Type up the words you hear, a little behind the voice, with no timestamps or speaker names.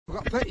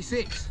We've got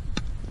 36,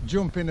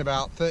 jumping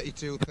about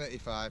 32,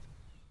 35.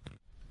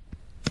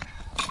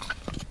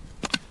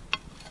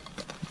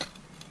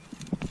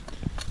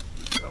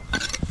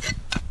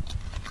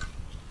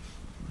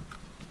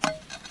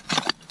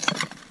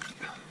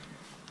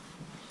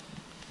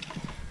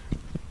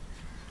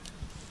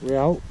 We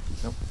out?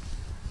 Nope.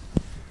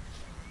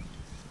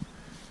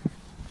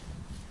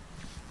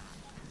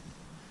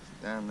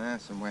 Down there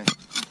somewhere.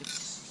 It's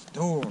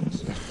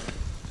stones.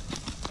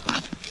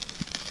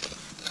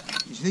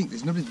 You think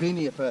there's nobody's been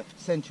here for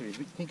centuries,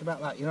 but think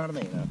about that, you know what I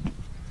mean?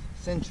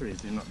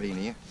 Centuries they've not been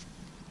here.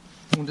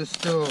 Under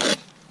stone.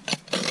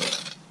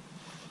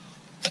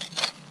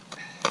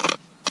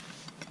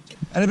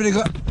 Anybody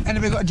got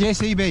a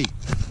JCB?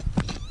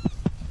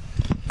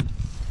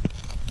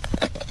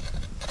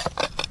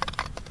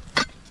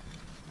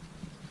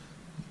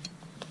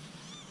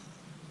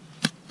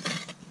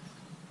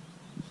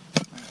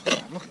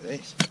 Look at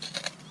this.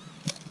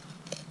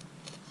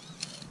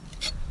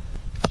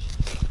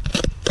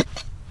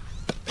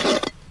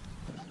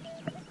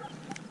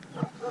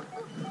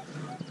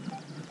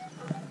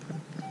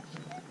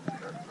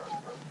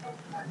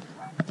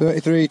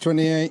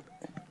 $33.28.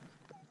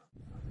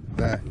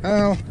 The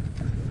hell?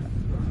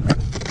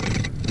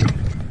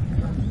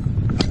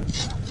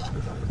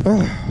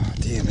 Oh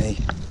dear me.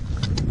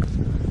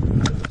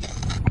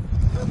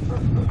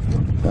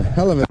 A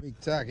hell of a big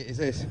target is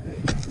this.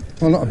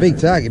 Well, not a big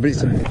target, but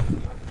it's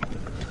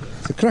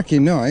a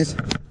cracking noise.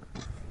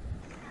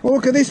 Oh,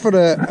 look at this for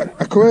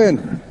a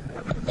quern.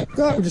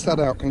 That we just had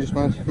out. Can you just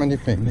mind your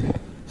ping me?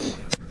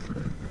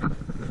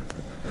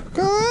 Look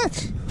at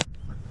that!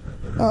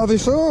 Out of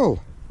this hole.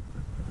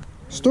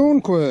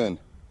 Stone quern.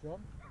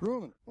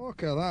 Roman.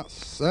 Look at that.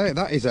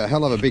 That is a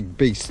hell of a big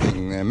beast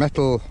thing there.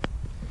 Metal.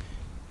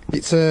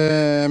 It's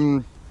a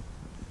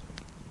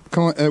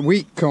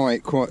wheat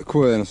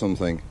quern or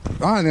something.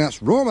 I think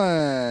that's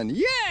Roman.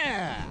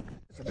 Yeah!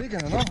 It's a big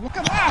one. Look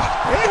at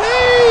that!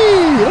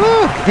 Hey!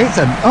 Look! It's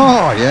a...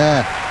 Oh,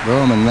 yeah.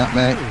 Roman, that,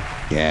 mate.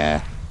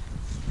 Yeah.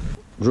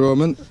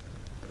 Roman.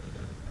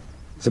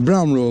 It's a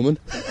brown Roman.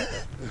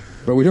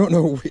 But we don't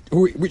know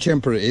which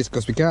emperor it is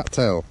because we can't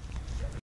tell.